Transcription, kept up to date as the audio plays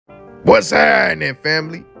What's happening,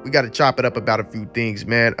 family? We got to chop it up about a few things,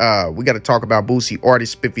 man. We got to talk about Boosie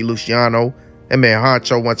artist Spiffy Luciano, and man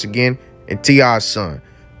Honcho once again, and T.I.'s son.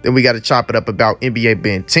 Then we got to chop it up about NBA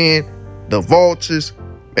Ben10, the Vultures,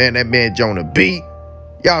 man, that man Jonah B.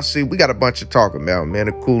 Y'all see, we got a bunch of talking about, man,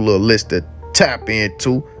 a cool little list to tap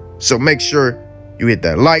into. So make sure you hit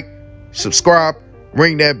that like, subscribe,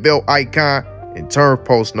 ring that bell icon, and turn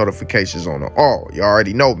post notifications on all. You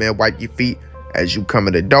already know, man, wipe your feet as you come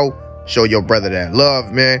in the door. Show your brother that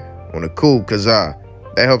love, man, on the cool, because that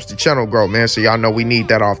helps the channel grow, man. So y'all know we need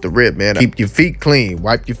that off the rip, man. Keep your feet clean.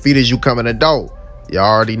 Wipe your feet as you come in the door. Y'all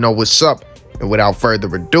already know what's up. And without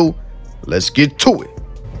further ado, let's get to it.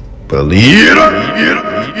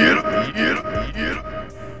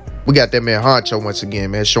 We got that man Honcho once again,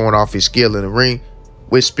 man, showing off his skill in the ring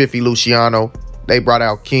with Spiffy Luciano. They brought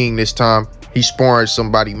out King this time. He's sparring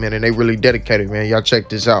somebody, man, and they really dedicated, man. Y'all check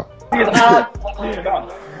this out.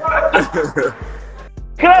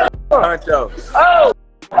 Honcho. Oh!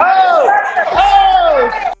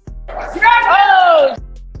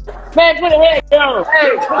 Man, put a head on.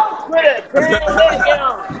 Hey, put a head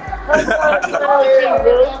on.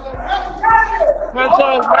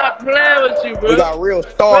 Honcho's not playing with you, bro. We got real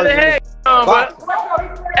stars. Put a head on, bro.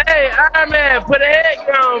 Hey, Iron Man, put a head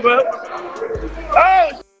on, bro.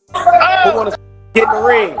 Who wanna get in the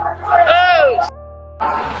ring?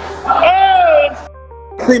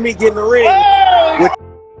 See me get in the ring with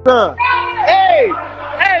son. Hey,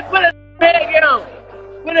 put a head on.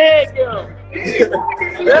 Put a head on.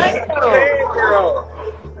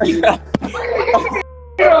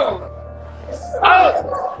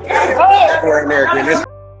 We're in there again.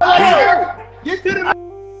 Get to the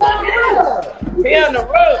he on the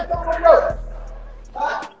road.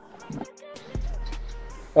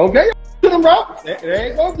 Okay, to the rope. There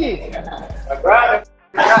you go again.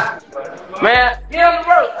 Man, get on the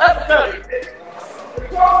road.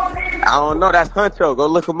 I don't know. That's Honcho. Go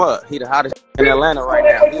look him up. He the hottest in Atlanta right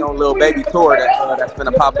now. He on a little baby tour that's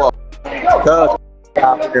gonna pop off. Cuz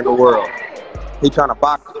out in the world. He trying to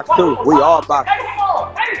box too. We all boxing.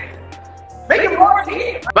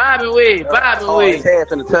 Bobby Wee. His head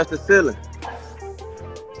finna touch the ceiling.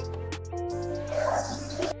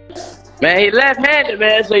 Man, he left-handed,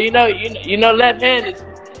 man. So you know left-handed.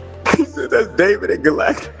 That's David and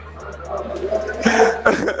Galactic.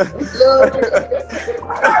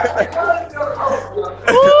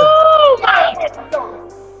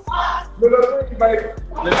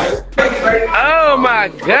 Oh my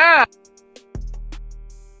God!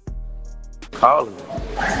 Call him.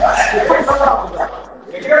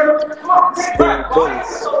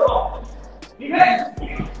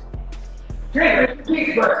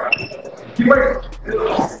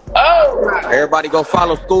 Oh my! Everybody go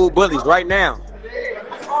follow School Bullies right now.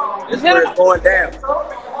 This is where it's going down.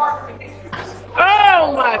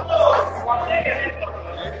 Oh my!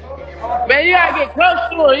 Man, you gotta get close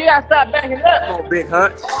to him. You gotta stop backing up. Come on, Big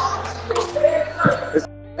Hunch. It's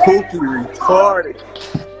kooky retarded.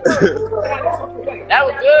 That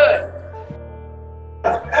was good.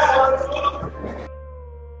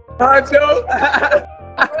 Honcho.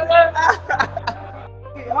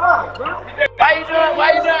 Why you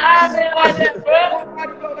doing Iron Man like that, bro?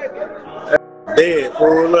 Dead,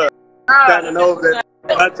 fool, look. Standing over there.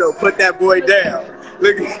 Honcho, put that boy down.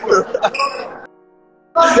 Look at you.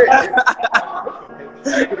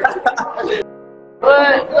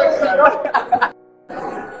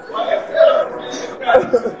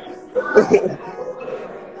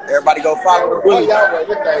 Everybody go follow the bullies.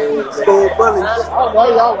 School Bullies.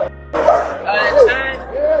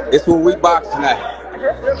 It's when we box tonight.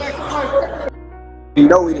 You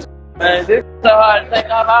know we just. Man, this is so hard to take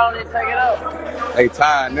off. I don't even take it off. They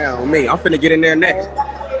tired now on me. I'm finna get in there next.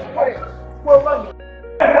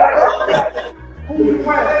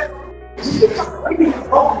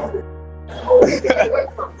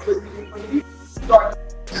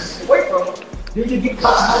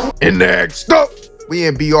 And next up, we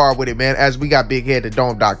in BR with it, man, as we got Big Head the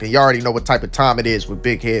Dome Doctor. You already know what type of time it is with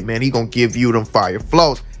Big Head, man. He gonna give you them fire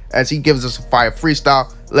flows as he gives us a fire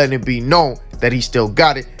freestyle, letting it be known that he still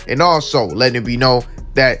got it, and also letting it be known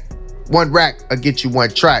that one rack will get you one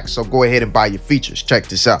track. So go ahead and buy your features. Check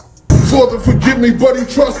this out. Father, forgive me, but he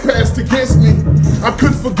trespassed against me. I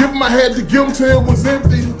couldn't forgive him, I had to give him till it was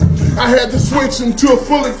empty. I had to switch him to a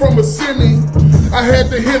fully from a semi. I had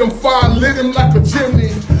to hit him fire, lit him like a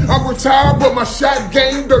chimney. I'm retired, but my shot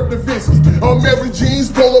game dirt Da Vinci. On Mary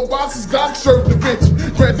jeans, polo boxes, got shirt Da Vinci.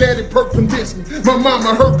 Granddaddy perk convinced me. My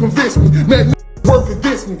mama her convinced me. Man, work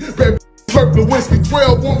against me. Baby, slurp the whiskey.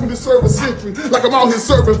 12 want me to serve a century, like I'm out here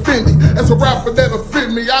serving Fendi. As a rapper that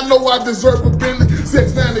offend me, I know I deserve a Bentley.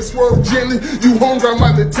 6'9", they swerve gently. You hungry, I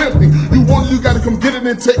might tempt me. You want it, you gotta come get it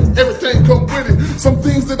and take everything come with it. Some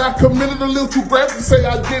things that I committed a little too graphic to say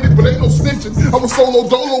I did it, but ain't no snitching. I was solo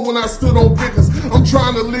dolo when I stood on business. I'm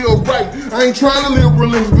trying to live right. I ain't trying to live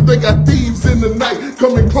religious, but they got thieves in the night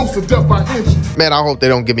coming close to death by inches. Man, I hope they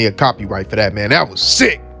don't give me a copyright for that, man. That was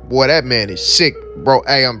sick. Boy, that man is sick, bro.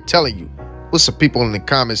 Hey, I'm telling you. What's some people in the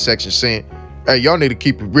comment section saying, hey, y'all need to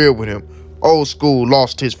keep it real with him. Old school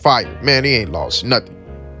lost his fire. Man, he ain't lost nothing.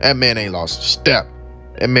 That man ain't lost a step.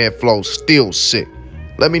 That man flow still sick.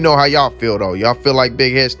 Let me know how y'all feel, though. Y'all feel like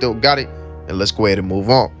Big Head still got it? And let's go ahead and move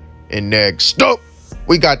on. And next up,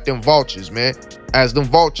 we got them Vultures, man. As them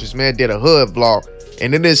Vultures, man, did a hood vlog.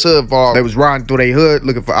 And in this hood vlog, they was riding through their hood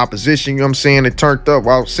looking for opposition, you know what I'm saying? It turned up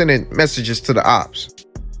while sending messages to the ops.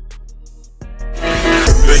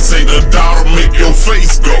 They say the dollar make your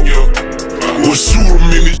face go. Well, shoot a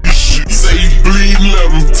minute, you shoot. Say you bleed, let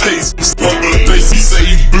them taste. They say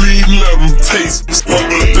you bleed, let them taste.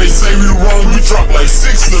 They say we wrong, we drop like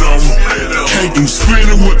 6 of them. Can't do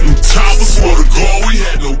spinning with them choppers for the goal. We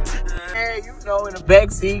had no. Hey, you know, in the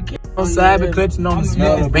backseat, on side, been clutching on the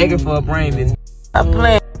smith, begging for a brain business. I'm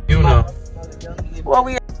playing, you know. What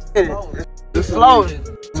we at? The floating.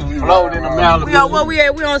 Floating in the mountain. We on what we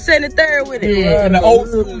at? We on 73rd with it. Yeah, and the old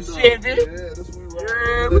school shit, dude.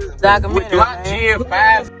 Yeah, documentary. With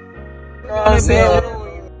G5. You know what I'm saying?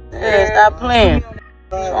 Yeah, stop playing.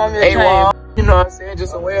 Hey, well, you know what I'm saying?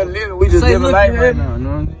 Just a way of living. We just living life right now, you know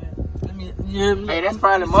what I'm saying? Hey, that's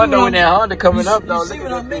probably Mondo in that Honda coming up, though. Look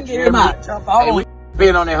at that. Hey, we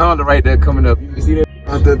been on that Honda right there coming up. You see that?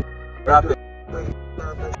 Drop it.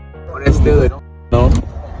 Oh, that's stud. No.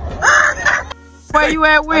 Where you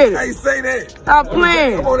at with it? How you say that? Stop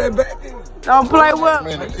playing. Come on that back end. Don't play with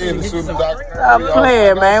me. Stop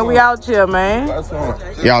playing, man. We out here, man.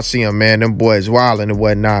 Y'all see them, man. Them boys wilding and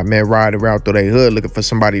whatnot, man. Riding around through their hood looking for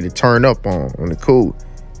somebody to turn up on the cool.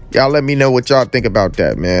 Y'all let me know what y'all think about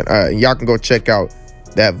that, man. Y'all can go check out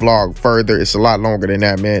that vlog further. It's a lot longer than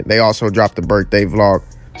that, man. They also dropped the birthday vlog,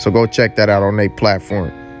 so go check that out on their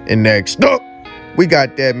platform. And next up, we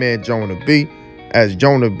got that man Jonah B. As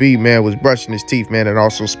Jonah B, man, was brushing his teeth, man, and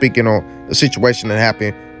also speaking on the situation that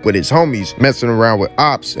happened with his homies messing around with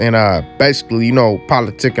ops and basically, you know,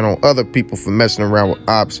 politicking on other people for messing around with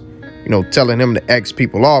ops, you know, telling him to X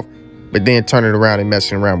people off, but then turning around and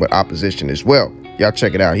messing around with opposition as well. Y'all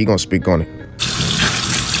check it out. He gonna speak on it.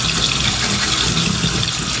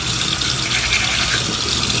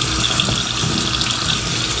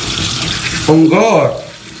 On God.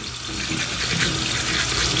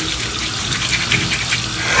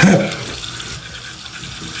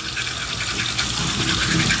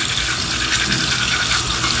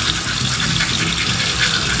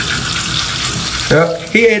 Yeah,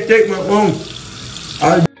 he ain't take my phone.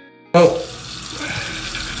 Oh.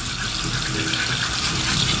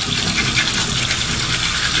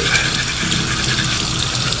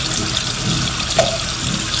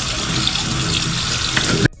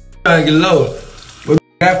 Trying to get low. But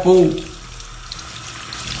that fool.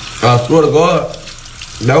 I swear to God.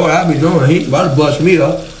 That's what I be doing. He about to bust me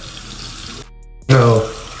up. No.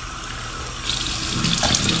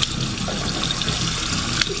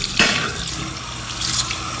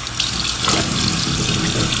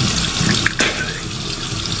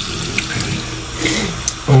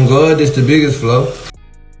 On God, this the biggest flow.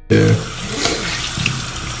 Yeah.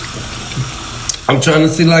 I'm trying to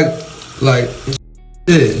see like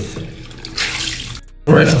this.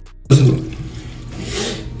 Right now.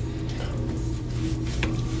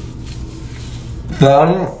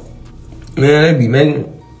 Man, they be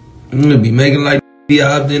making like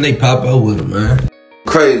out, then they pop out with them, man.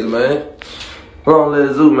 Crazy, man. Go on,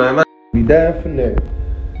 let Zoo, man. Be dying from there.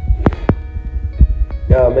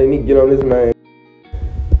 Y'all make me get on this, man.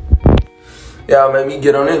 Y'all make me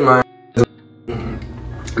get on this, man.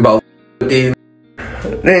 About 15.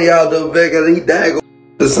 Then y'all do back and he died.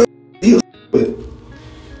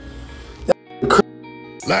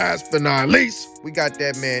 Last but not least, we got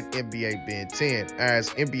that man NBA Ben10.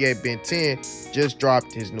 As NBA Ben10 just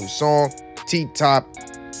dropped his new song, T-Top.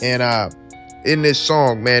 And in this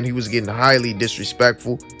song, man, he was getting highly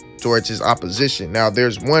disrespectful towards his opposition. Now,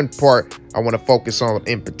 there's one part I want to focus on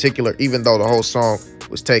in particular, even though the whole song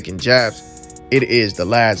was taking jabs. It is the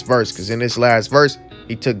last verse, because in this last verse,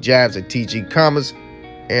 he took jabs at TG Kommas,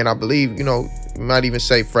 and I believe, you know, you might even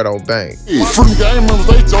say Fredo bang. Free game members,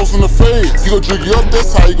 they jokes in the fade. You gon' drink you up,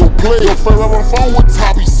 that's how you gon' play. Your friend up on the phone with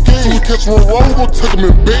Toppy Skin. You catch him wrong, go take him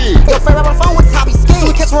in bed. Your friend up on the phone with Toppy Skin.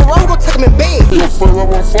 catch one wrong, go take him in bed. Your friend on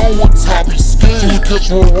my phone with top, he scared. Soon as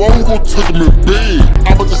catch one wrong, go take him in bed.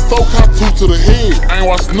 I put the stoke hot two to the head. I ain't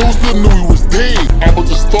watch news, still knew he was dead. I put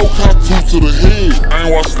the stoke hot two to the head. I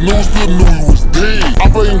ain't watch news, still knew he was dead. I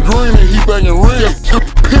banging green and he banging red.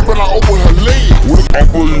 Pip and I open her leg. I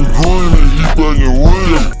banging green and he banging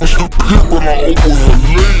red. Pip and I open her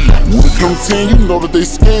leg. When it comes 10, you know that they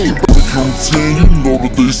scheme. When it comes 10, you know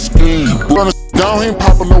that they scheme. Running down, he ain't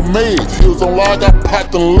popping no meds. He was on line, got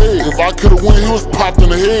popped in the leg. If I could've won, he was popped in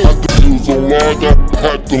the head. He was on line, got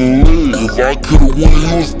popped in the leg. If I could've won,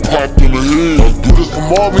 he was popped in the head. I do this from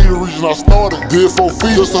all me, the region I started. Did 4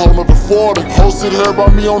 feet, just a whole nother 40. Hosted her by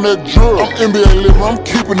me on that drill. I'm NBA living, I'm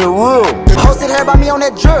keeping it real. Hosted her by me on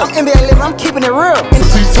that drill. I'm NBA living, I'm keeping it real.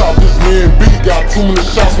 T-top, this man B got too many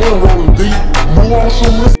shots, we ain't rolling deep. Move on, show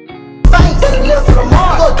me this. Face, live for the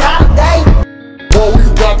morning, go die today. Boy, we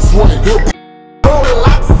got to swing. Roll a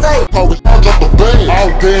lot to say. I was charged up the bang.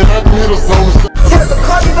 Out there, I can hit a zone. Tell the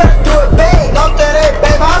car, you better do it big. Don't that it,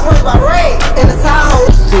 baby, I was raised by Ray. In the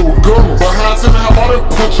Tahoe. Still with guns. Behind 10, how about that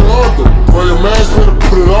put you under? Wear your mask, better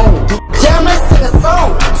put it on. Jam, let's sing a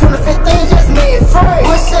song. 2015 just made free.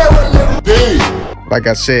 Wish that would live dead. Like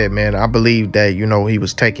I said, man, I believe that, you know, he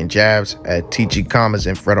was taking jabs at TG Kommas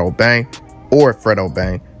and Fredo Bang, or Fredo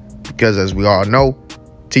Bang, because as we all know,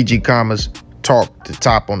 TG Kommas talked to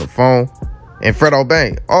Top on the phone, and Fredo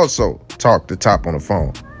Bang also talked to Top on the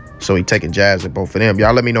phone. So he taking jabs at both of them.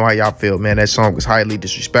 Y'all let me know how y'all feel, man. That song was highly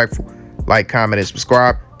disrespectful. Like, comment, and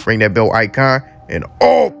subscribe. Ring that bell icon, and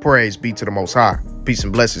all praise be to the Most High. Peace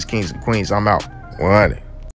and blessings, kings and queens. I'm out. 100.